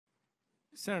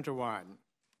Senator Wyden,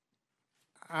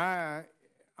 I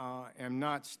am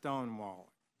not stonewalling.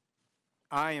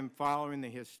 I am following the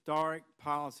historic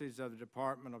policies of the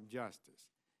Department of Justice.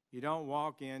 You don't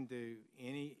walk into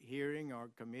any hearing or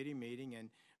committee meeting and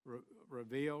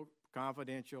reveal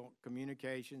confidential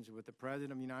communications with the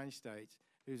President of the United States,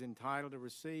 who's entitled to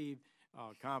receive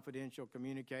confidential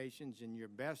communications in your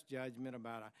best judgment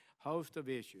about a host of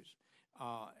issues,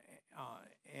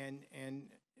 and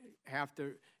have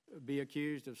to be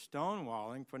accused of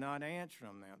stonewalling for not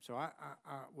answering them. So I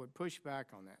would push back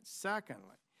on that.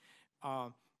 Secondly,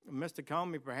 Mr.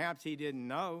 Comey, perhaps he didn't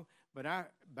know, but I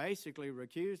basically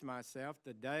recused myself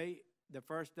the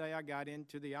first day I got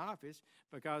into the office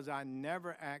because I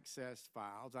never accessed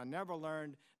files. I never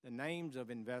learned the names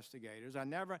of investigators. I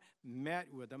never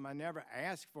met with them. I never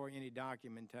asked for any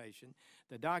documentation.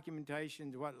 The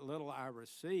documentation, what little I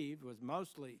received, was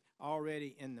mostly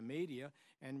already in the media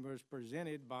and was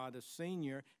presented by the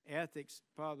senior ethics,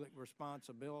 public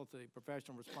responsibility,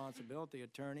 professional responsibility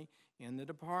attorney in the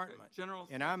department. General,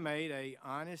 and I made an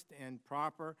honest and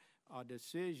proper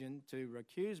decision to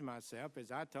recuse myself,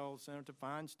 as I told Senator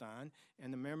Feinstein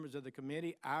and the members of the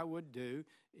committee I would do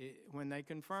when they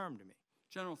confirmed me.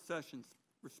 General Sessions,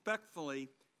 respectfully,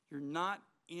 you're not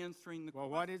answering the question.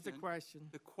 Well, what is the question?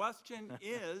 The question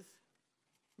is,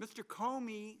 Mr.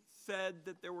 Comey said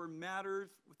that there were matters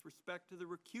with respect to the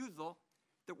recusal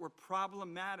that were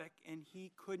problematic and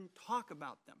he couldn't talk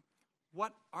about them.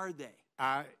 What are they?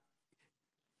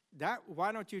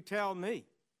 Why don't you tell me?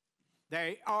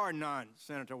 There are none,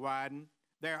 Senator Wyden.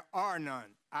 There are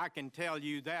none. I can tell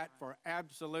you that for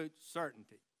absolute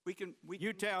certainty.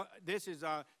 This is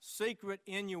a secret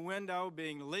innuendo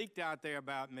being leaked out there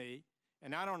about me,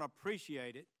 and I don't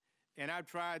appreciate it. And I've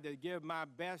tried to give my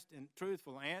best and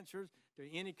truthful answers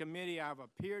to any committee I've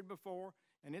appeared before,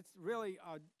 and it's really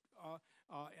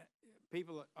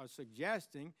people are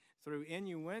suggesting through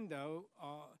innuendo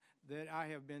that I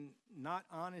have been not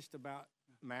honest about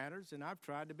matters, and I've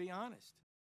tried to be honest.